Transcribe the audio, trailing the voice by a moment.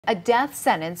A death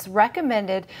sentence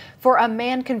recommended for a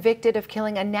man convicted of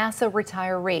killing a NASA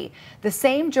retiree. The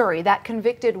same jury that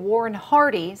convicted Warren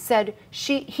Hardy said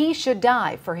he should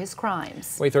die for his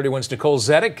crimes. WAAY 31's Nicole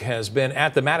Zedek has been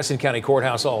at the Madison County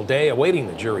Courthouse all day awaiting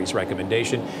the jury's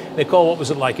recommendation. Nicole, what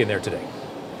was it like in there today?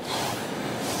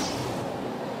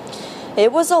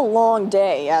 It was a long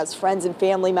day as friends and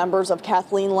family members of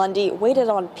Kathleen Lundy waited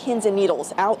on pins and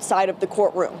needles outside of the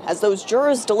courtroom as those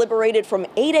jurors deliberated from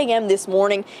 8 a.m. this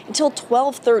morning until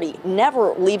 12:30,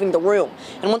 never leaving the room.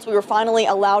 And once we were finally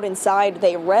allowed inside,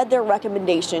 they read their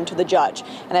recommendation to the judge.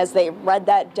 And as they read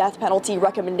that death penalty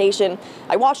recommendation,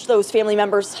 I watched those family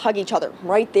members hug each other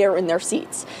right there in their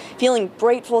seats, feeling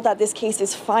grateful that this case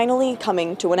is finally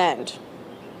coming to an end.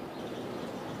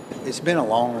 It's been a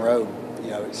long road. You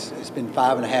know, it's been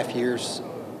 5.5 years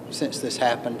since this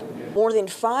happened. More than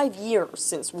 5 years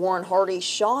since Warren Hardy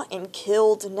shot and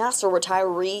killed NASA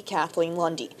retiree Kathleen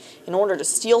Lundy in order to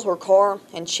steal her car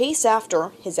and chase after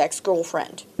his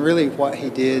ex-girlfriend. Really what he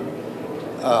did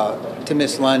to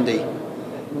Miss Lundy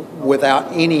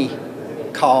without any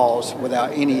cause,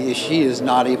 without any issue, she is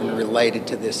not even related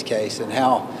to this case, and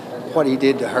what he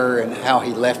did to her and how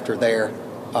he left her there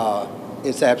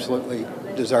is absolutely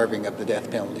deserving of the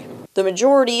death penalty. The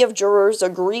majority of jurors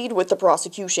agreed with the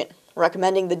prosecution,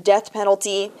 recommending the death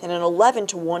penalty in an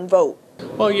 11-to-1 vote.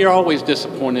 Well, you're always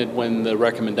disappointed when the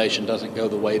recommendation doesn't go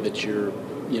the way that you're,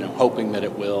 hoping that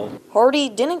it will. Hardy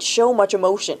didn't show much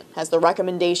emotion as the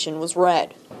recommendation was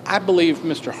read. I believe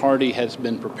Mr. Hardy has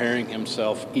been preparing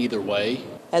himself either way.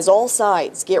 As all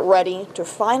sides get ready to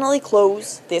finally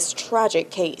close this tragic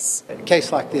case. In a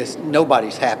case like this,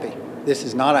 nobody's happy. This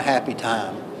is not a happy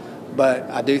time. But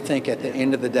I do think at the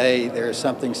end of the day, there is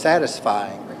something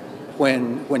satisfying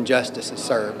when justice is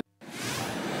served.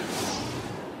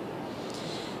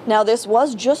 Now, this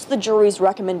was just the jury's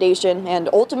recommendation, and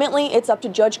ultimately it's up to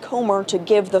Judge Comer to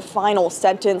give the final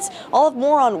sentence. I'll have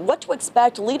more on what to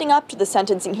expect leading up to the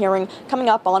sentencing hearing coming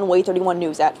up on WAAY 31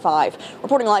 News at 5.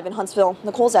 Reporting live in Huntsville,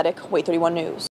 Nicole Zedek, WAAY 31 News.